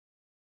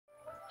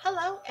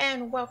Hello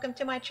and welcome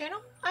to my channel.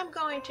 I'm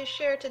going to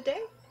share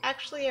today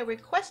actually a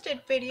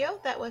requested video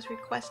that was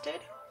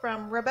requested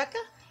from Rebecca.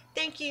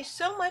 Thank you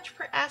so much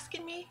for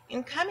asking me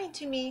and coming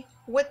to me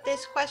with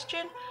this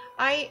question.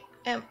 I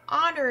am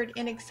honored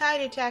and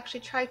excited to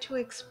actually try to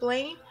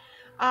explain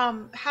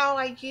how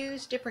I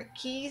use different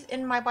keys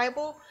in my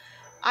Bible.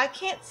 I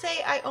can't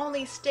say I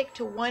only stick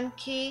to one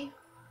key,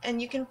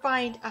 and you can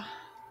find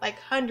like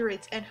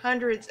hundreds and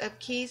hundreds of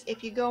keys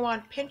if you go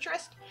on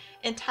Pinterest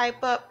and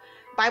type up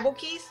Bible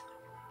keys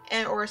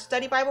or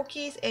study Bible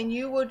keys, and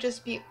you will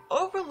just be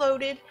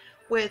overloaded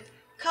with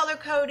color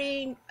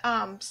coding,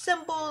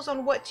 symbols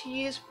on what to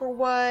use for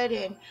what.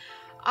 And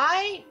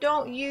I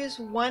don't use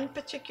one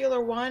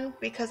particular one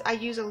because I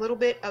use a little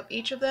bit of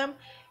each of them.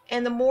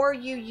 And the more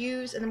you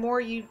use and the more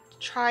you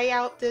try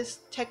out this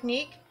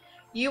technique,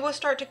 you will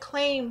start to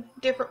claim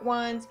different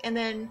ones, and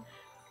then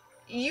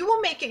you will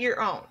make it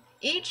your own.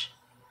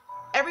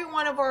 Every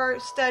one of our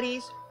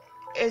studies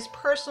is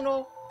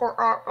personal for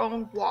our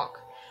own walk.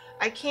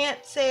 I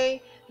can't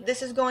say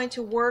this is going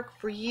to work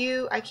for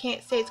you. I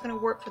can't say it's going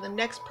to work for the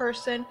next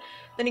person.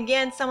 Then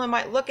again, someone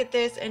might look at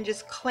this and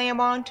just clam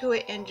onto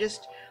it and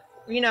just,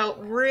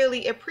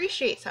 really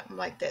appreciate something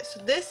like this.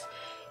 So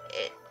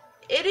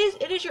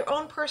it is your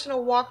own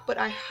personal walk, but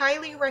I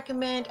highly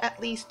recommend at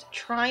least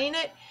trying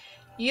it.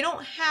 You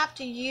don't have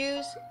to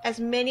use as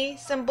many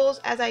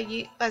symbols as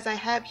I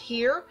have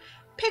here.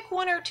 Pick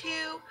one or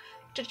two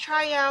to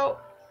try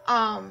out.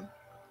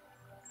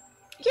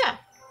 Yeah,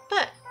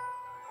 but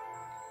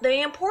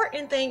the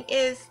important thing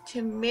is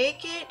to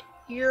make it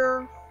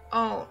your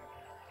own.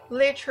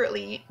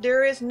 Literally,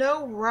 there is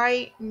no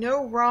right,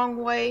 no wrong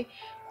way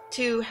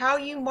to how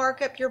you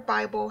mark up your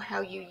Bible,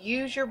 how you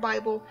use your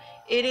Bible.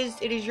 It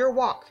is your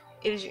walk.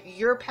 It is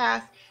your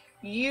path.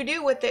 You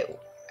do with it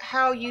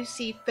how you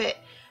see fit.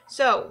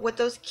 So with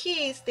those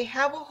keys, they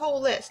have a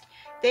whole list.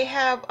 They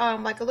have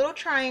like a little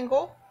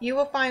triangle. You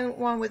will find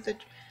one with the,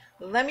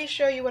 let me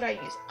show you what I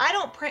use. I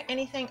don't print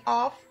anything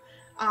off.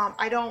 I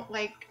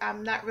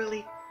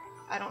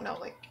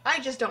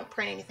just don't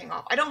print anything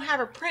off. I don't have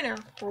a printer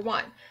for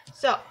one.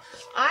 So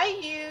I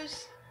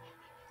use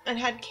and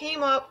had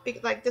came up,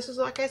 like this is,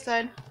 like I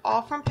said,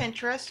 all from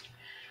Pinterest.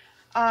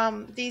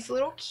 These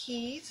little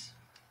keys,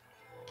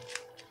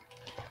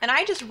 and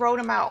I just wrote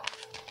them out.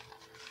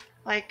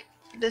 Like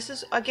this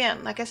is,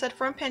 again, like I said,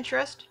 from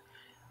Pinterest.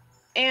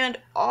 And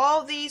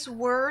all these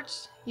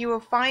words you will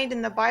find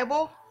in the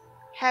Bible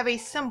have a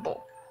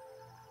symbol.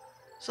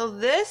 So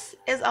this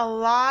is a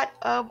lot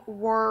of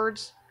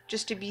words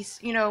just to be,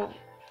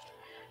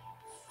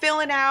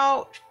 filling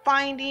out,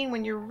 finding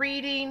when you're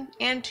reading,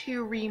 and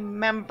to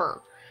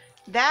remember.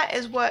 That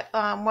is what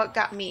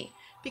got me,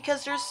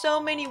 because there's so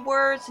many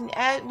words,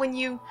 and when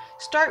you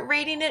start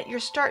reading it,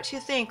 you start to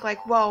think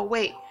like, well,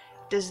 wait,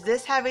 does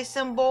this have a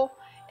symbol?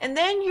 And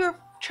then your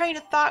train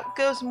of thought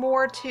goes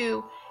more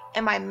to,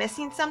 am I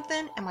missing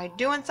something? Am I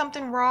doing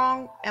something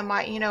wrong? Am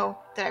I,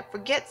 did I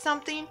forget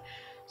something?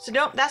 So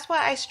that's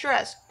why I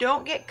stress,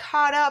 don't get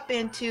caught up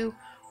into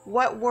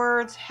what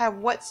words have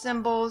what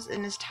symbols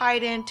and is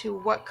tied into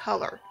what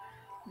color.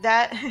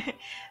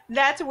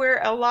 That's where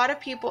a lot of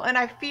people, and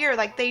I fear,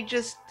 like they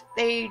just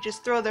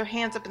throw their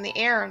hands up in the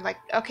air and like,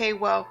 okay,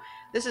 well,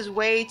 this is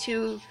way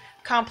too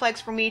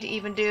complex for me to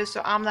even do,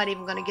 so I'm not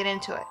even going to get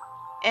into it.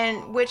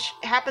 And which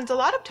happens a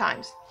lot of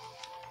times.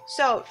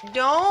 So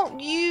don't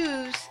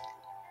use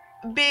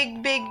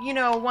big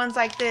ones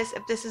like this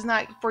if this is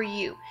not for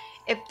you.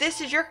 If this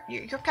is your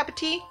cup of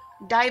tea,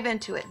 dive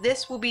into it.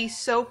 This will be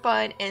so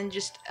fun and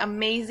just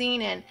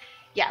amazing. And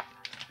yeah,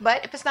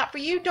 but if it's not for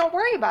you, don't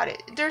worry about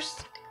it.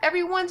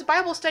 Everyone's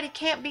Bible study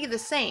can't be the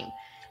same.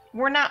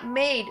 We're not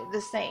made the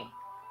same.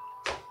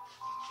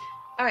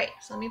 All right,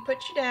 so let me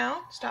put you down.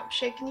 Stop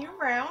shaking you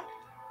around.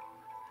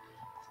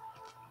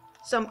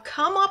 So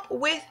come up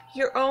with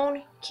your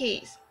own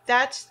keys.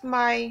 That's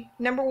my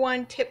number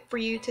one tip for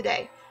you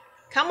today.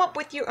 Come up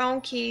with your own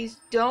keys.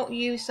 Don't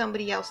use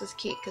somebody else's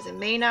key because it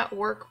may not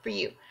work for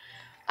you.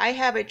 I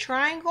have a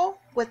triangle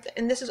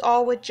and this is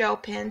all with gel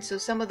pen, so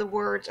some of the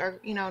words are,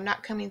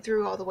 not coming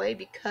through all the way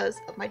because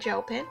of my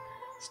gel pen.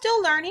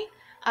 Still learning.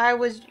 I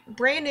was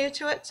brand new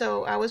to it,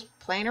 so I was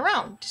playing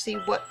around to see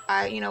what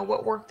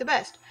what worked the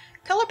best.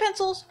 Color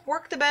pencils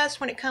work the best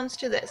when it comes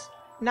to this,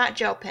 not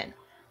gel pen.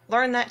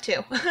 Learn that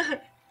too.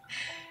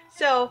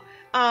 So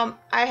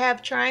I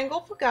have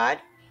triangle for God,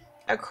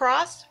 a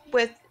cross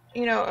with,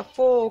 a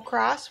full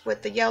cross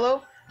with the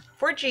yellow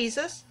for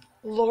Jesus.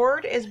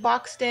 Lord is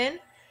boxed in.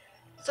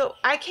 So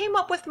I came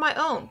up with my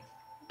own.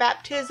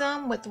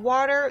 Baptism with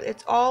water,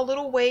 it's all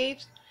little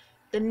waves.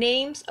 The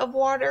names of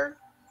water.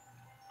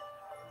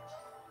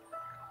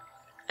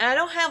 And I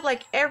don't have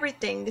like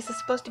everything. This is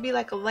supposed to be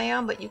like a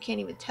lamb, but you can't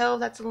even tell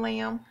that's a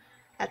lamb.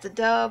 That's a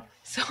dove.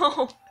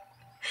 So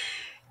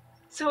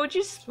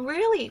just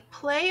really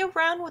play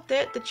around with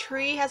it. The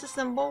tree has a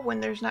symbol when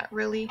there's not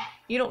really.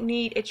 You don't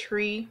need a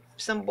tree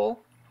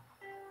symbol.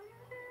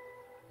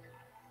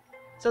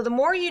 So the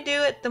more you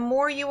do it, the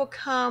more you will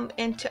come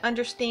and to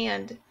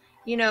understand,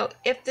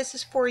 if this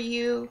is for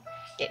you.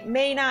 It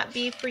may not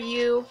be for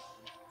you.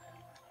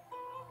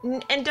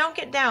 And don't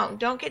get down.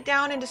 Don't get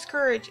down and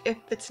discouraged if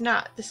it's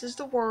not. This is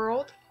the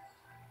world.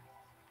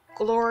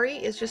 Glory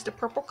is just a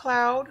purple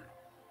cloud.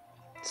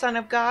 Son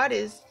of God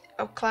is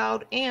a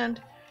cloud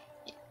and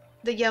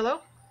the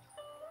yellow.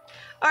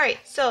 Alright,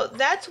 so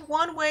that's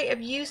one way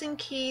of using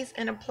keys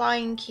and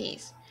applying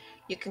keys.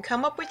 You can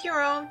come up with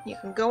your own. You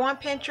can go on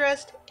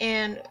Pinterest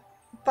and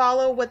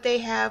follow what they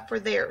have for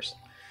theirs.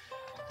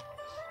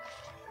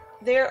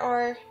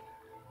 There's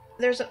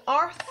an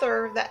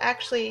author that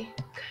actually,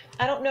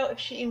 I don't know if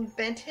she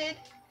invented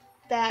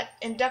that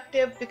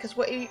inductive, because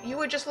what you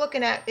were just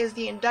looking at is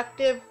the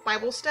inductive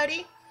Bible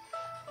study.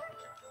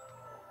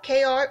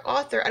 KR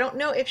author, I don't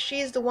know if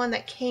she's the one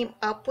that came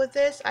up with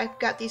this. I've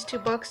got these two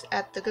books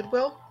at the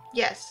Goodwill.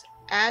 Yes,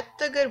 at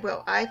the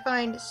Goodwill. I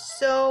find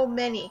so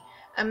many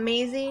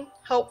amazing,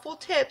 helpful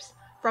tips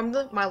from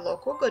my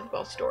local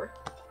Goodwill store.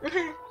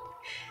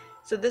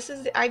 So this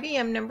is the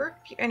IBM number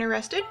if you're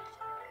interested.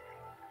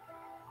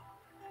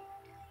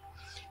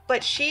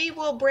 But she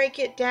will break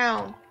it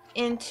down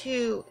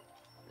into,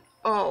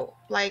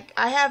 like,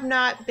 I have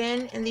not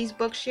been in these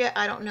books yet.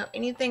 I don't know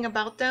anything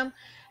about them.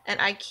 And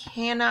I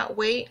cannot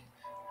wait.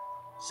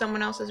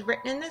 Someone else has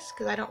written in this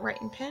because I don't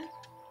write in pen.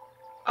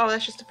 Oh,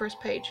 that's just the first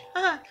page.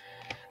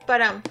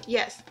 But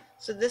yes.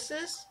 So this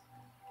is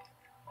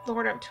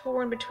Lord, I'm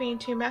torn between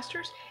two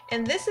masters.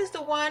 And this is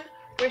the one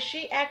where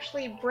she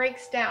actually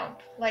breaks down.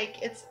 Like,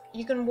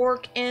 you can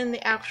work in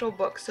the actual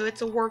book. So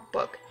it's a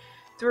workbook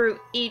through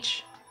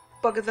each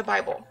book of the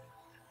Bible.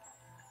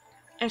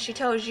 And she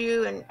tells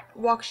you and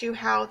walks you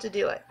how to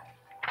do it.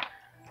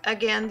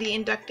 Again, the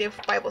inductive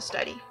Bible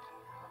study.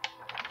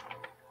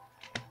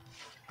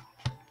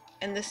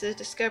 And this is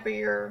discover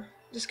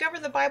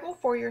the Bible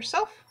for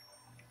yourself.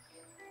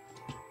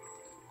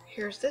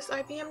 Here's this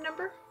IBM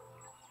number.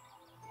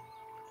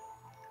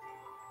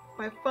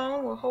 My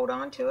phone will hold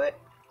on to it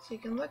so you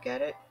can look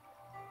at it.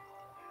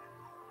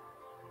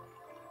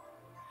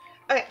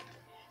 Okay,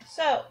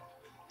 so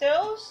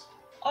those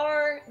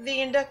are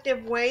the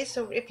inductive ways.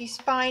 So if you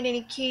find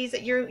any keys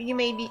that you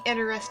may be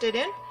interested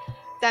in,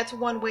 that's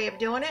one way of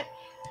doing it.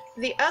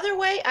 The other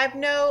way, I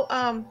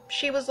know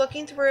she was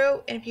looking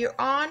through, and if you're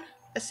on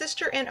a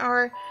sister in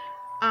our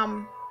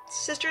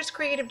Sisters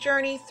Creative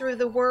Journey Through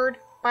the Word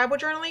Bible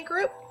Journaling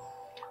group,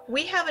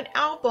 we have an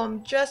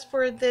album just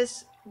for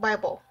this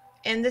Bible.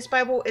 And this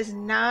Bible is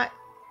not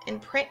in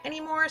print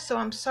anymore, so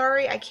I'm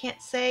sorry I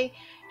can't say,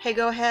 hey,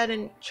 go ahead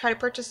and try to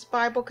purchase this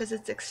Bible, because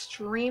it's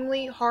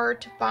extremely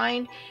hard to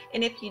find.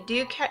 And if you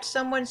do catch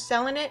someone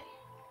selling it,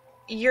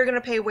 you're going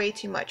to pay way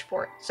too much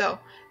for it. So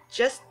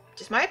just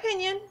my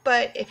opinion,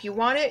 but if you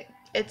want it,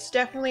 it's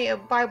definitely a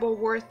Bible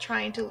worth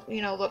trying to,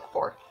 look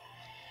for.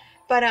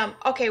 But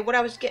okay, what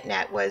I was getting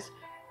at was,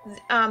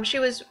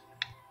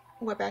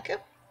 Rebecca,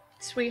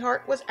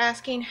 sweetheart, was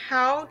asking,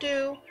 how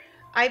do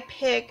I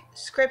pick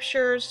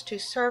scriptures to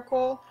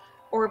circle,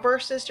 or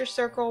verses to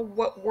circle,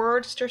 what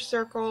words to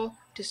circle,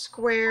 to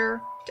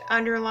square, to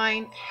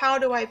underline? How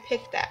do I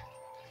pick that?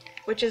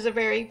 Which is a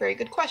very, very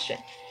good question.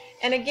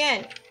 And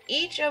again,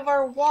 each of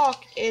our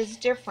walk is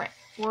different.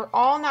 We're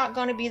all not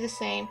going to be the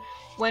same.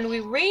 When we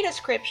read a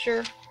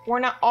scripture, we're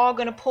not all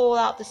going to pull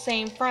out the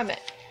same from it.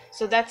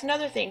 So that's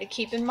another thing to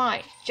keep in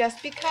mind.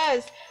 Just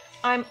because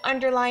I'm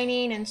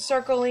underlining and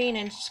circling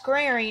and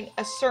squaring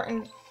a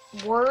certain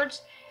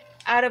words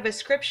out of a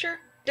scripture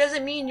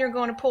doesn't mean you're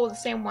going to pull the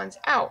same ones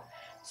out.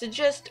 So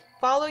just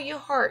follow your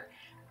heart.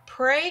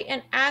 Pray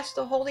and ask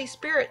the Holy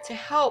Spirit to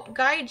help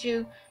guide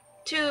you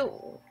to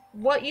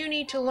what you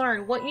need to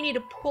learn, what you need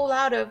to pull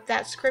out of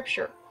that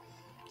scripture.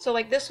 So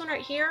like this one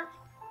right here,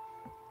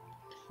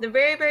 the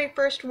very, very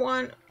first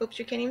one, oops,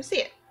 you can't even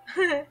see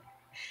it.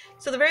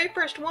 So the very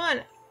first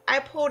one, I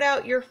pulled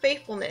out your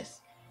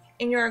faithfulness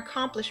and your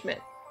accomplishment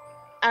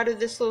out of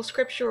this little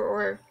scripture,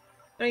 or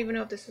I don't even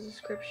know if this is a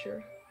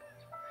scripture.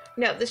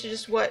 No, this is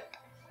just what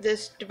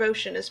this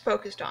devotion is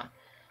focused on.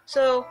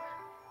 So,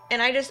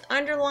 and I just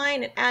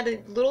underlined and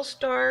added a little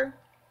star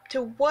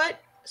to what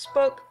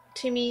spoke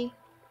to me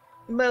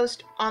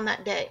most on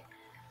that day.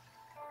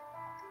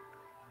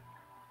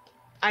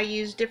 I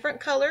use different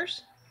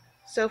colors.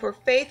 So for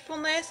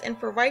faithfulness and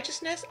for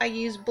righteousness, I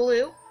use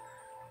blue.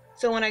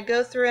 So when I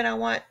go through and I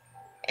want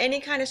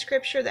any kind of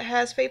scripture that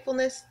has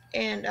faithfulness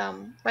and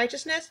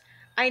righteousness,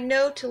 I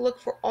know to look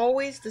for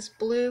always this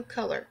blue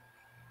color.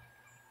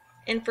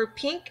 And for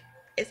pink,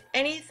 it's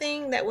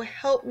anything that will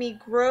help me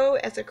grow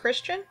as a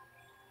Christian.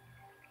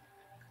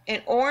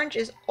 And orange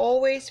is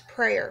always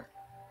prayer.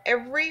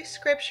 Every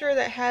scripture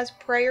that has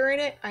prayer in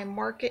it, I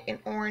mark it in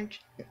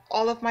orange in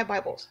all of my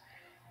Bibles.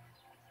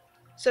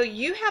 So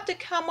you have to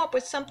come up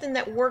with something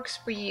that works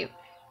for you.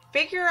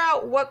 Figure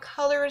out what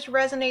colors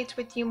resonates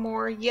with you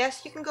more.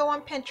 Yes, you can go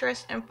on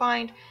Pinterest and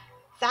find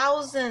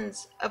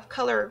thousands of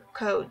color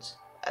codes,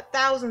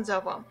 thousands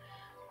of them.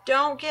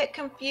 Don't get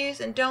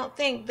confused and don't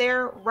think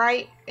they're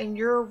right and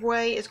your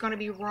way is going to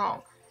be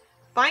wrong.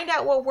 Find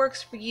out what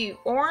works for you.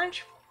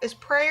 Orange is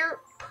prayer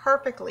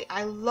perfectly.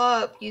 I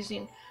love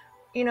using,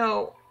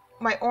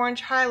 my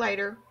orange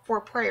highlighter for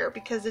prayer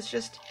because it's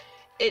just,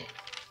 it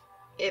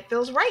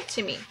feels right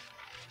to me.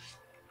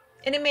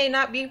 And it may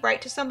not be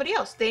right to somebody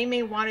else. They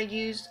may want to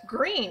use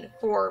green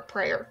for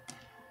prayer.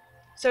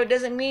 So it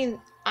doesn't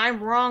mean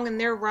I'm wrong and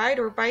they're right,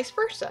 or vice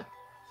versa.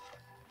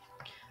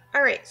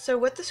 Alright, so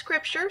with the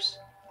scriptures,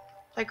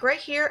 like right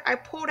here, I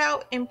pulled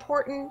out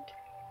important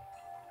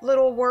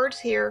little words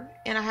here,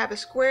 and I have a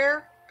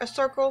square, a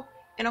circle,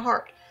 and a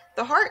heart.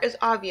 The heart is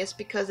obvious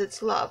because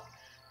it's love.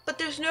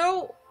 But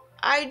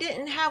I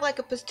didn't have like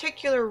a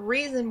particular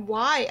reason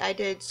why I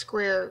did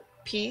square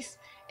peace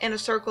and a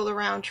circle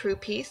around true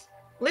peace.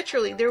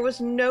 Literally, there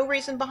was no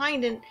reason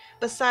behind it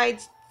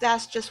besides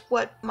that's just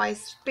what my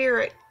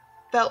spirit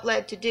felt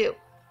led to do.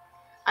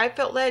 I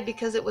felt led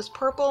because it was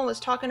purple and was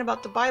talking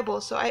about the Bible,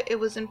 so it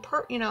was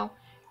important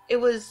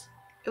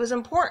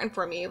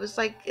for me. It was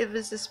like it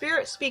was the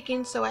Spirit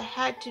speaking, so I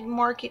had to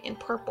mark it in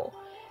purple.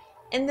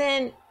 And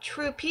then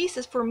true peace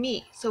is for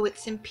me, so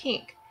it's in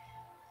pink.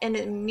 And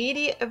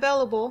immediate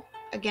available,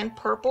 again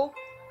purple,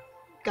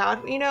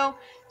 God,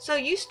 So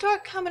you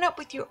start coming up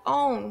with your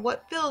own,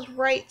 what feels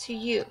right to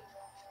you.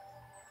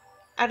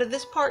 Out of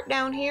this part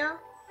down here,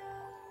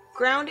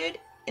 grounded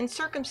in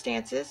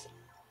circumstances,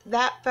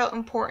 that felt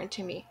important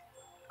to me.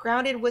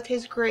 Grounded with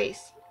His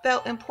grace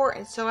felt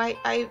important, so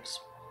I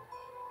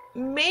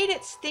made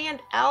it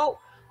stand out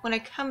when I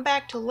come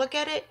back to look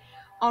at it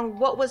on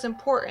what was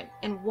important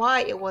and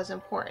why it was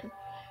important.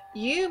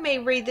 You may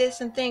read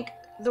this and think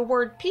the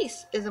word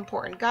peace is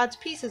important, God's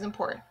peace is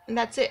important, and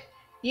that's it.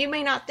 You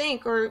may not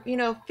think or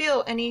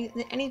feel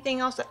anything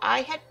else that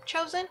I had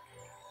chosen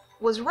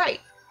was right.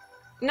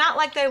 Not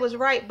like that it was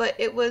right, but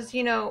it was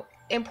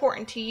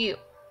important to you.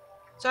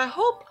 So I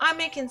hope I'm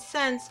making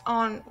sense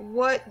on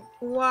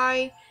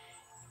why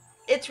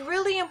it's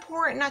really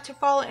important not to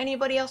follow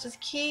anybody else's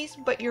keys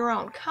but your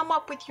own. Come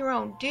up with your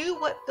own. Do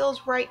what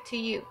feels right to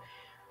you.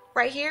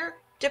 Right here,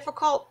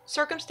 difficult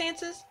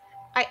circumstances.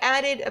 I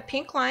added a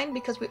pink line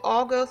because we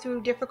all go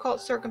through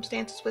difficult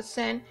circumstances with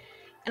sin,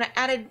 and I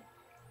added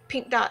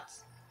pink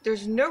dots.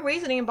 There's no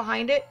reasoning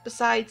behind it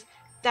besides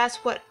that's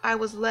what I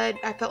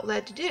felt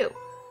led to do.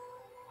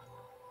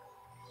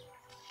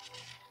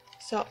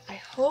 So I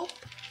hope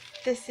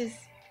this is,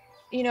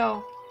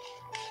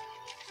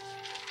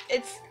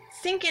 it's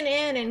sinking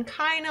in and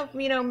kind of,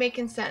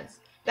 making sense.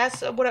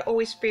 That's what I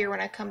always fear when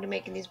I come to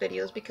making these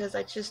videos, because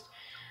I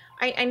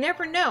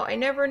never know.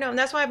 And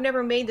that's why I've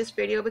never made this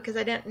video, because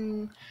I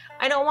don't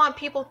want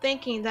people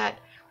thinking that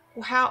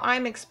how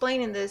I'm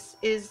explaining this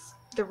is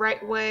the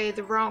right way,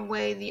 the wrong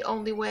way, the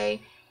only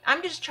way.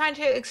 I'm just trying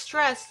to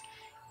stress,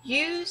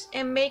 use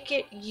and make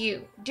it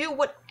you. Do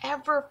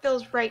whatever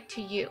feels right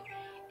to you.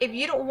 If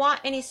you don't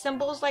want any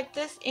symbols like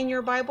this in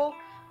your Bible,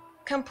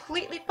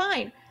 completely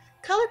fine.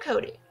 Color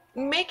code it.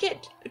 Make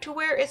it to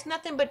where it's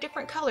nothing but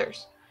different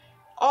colors.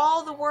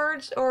 All the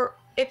words, or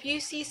if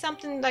you see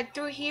something like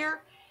through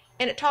here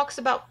and it talks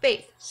about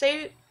faith,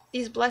 say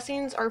these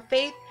blessings are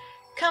faith,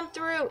 come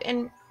through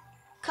and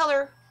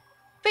color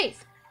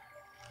faith.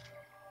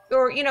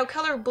 Or,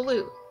 color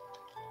blue.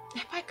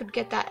 If I could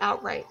get that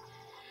out right.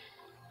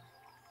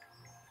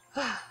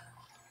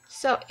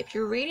 So, if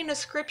you're reading a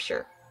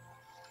scripture,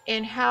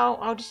 and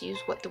I'll just use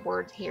what the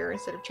word here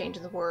instead of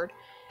changing the word,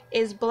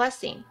 is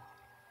blessing.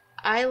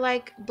 I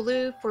like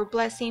blue for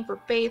blessing, for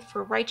faith,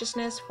 for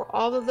righteousness, for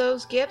all of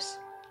those gifts.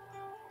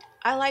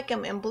 I like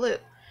them in blue.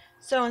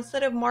 So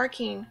instead of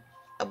marking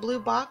a blue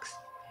box,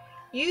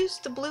 use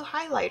the blue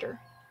highlighter.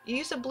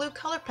 Use a blue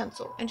color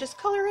pencil and just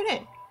color it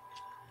in.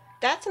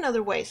 That's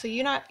another way. So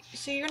you're not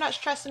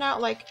stressing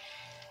out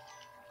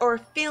or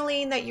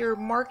feeling that you're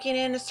marking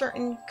in a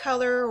certain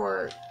color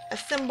or a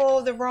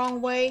symbol the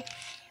wrong way.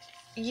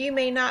 You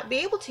may not be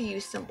able to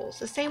use symbols.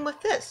 The same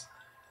with this.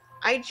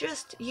 I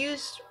just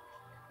used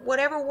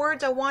whatever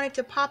words I wanted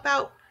to pop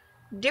out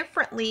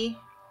differently.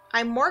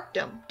 I marked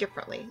them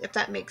differently, if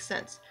that makes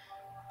sense.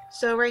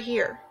 So right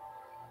here,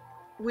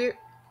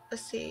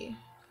 let's see.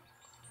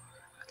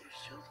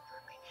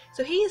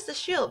 So He is the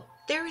shield.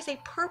 There is a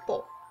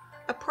purple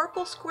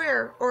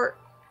square, or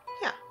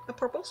yeah, a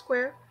purple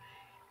square,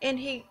 and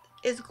He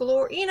is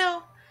glory.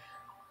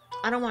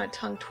 I don't want to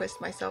tongue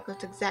twist myself.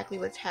 That's exactly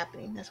what's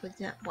happening. That's what I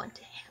did not want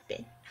to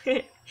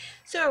happen.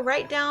 So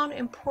write down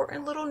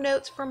important little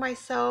notes for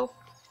myself.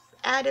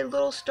 Added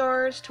little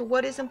stars to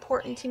what is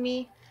important to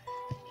me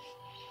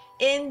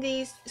in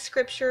these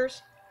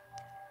scriptures.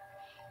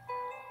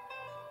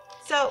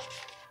 So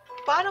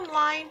bottom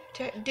line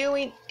to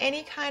doing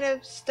any kind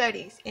of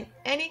studies in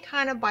any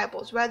kind of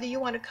Bibles, whether you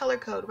want to color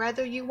code,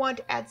 whether you want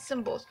to add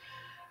symbols,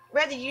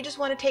 whether you just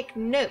want to take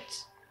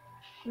notes,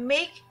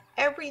 make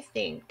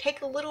everything,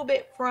 take a little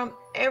bit from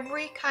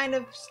every kind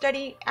of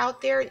study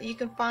out there that you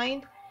can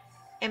find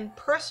and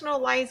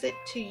personalize it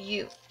to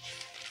you.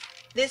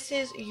 This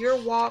is your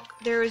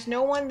walk. There is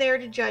no one there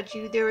to judge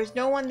you. There is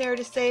no one there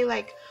to say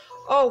like,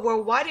 oh,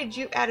 well, why did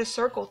you add a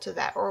circle to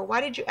that? Or why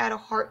did you add a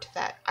heart to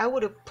that? I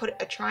would have put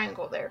a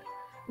triangle there.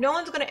 No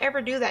one's going to ever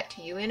do that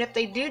to you. And if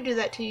they do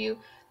that to you,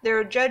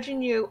 they're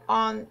judging you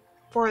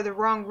for the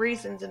wrong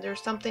reasons, and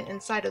there's something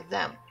inside of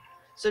them.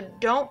 So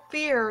don't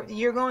fear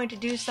you're going to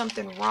do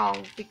something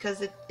wrong,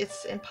 because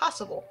it's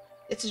impossible.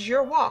 This is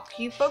your walk.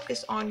 You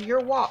focus on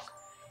your walk.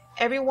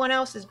 Everyone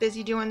else is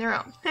busy doing their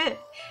own.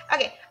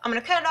 Okay, I'm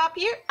going to cut it off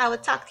here. I will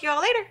talk to you all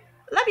later.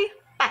 Love you.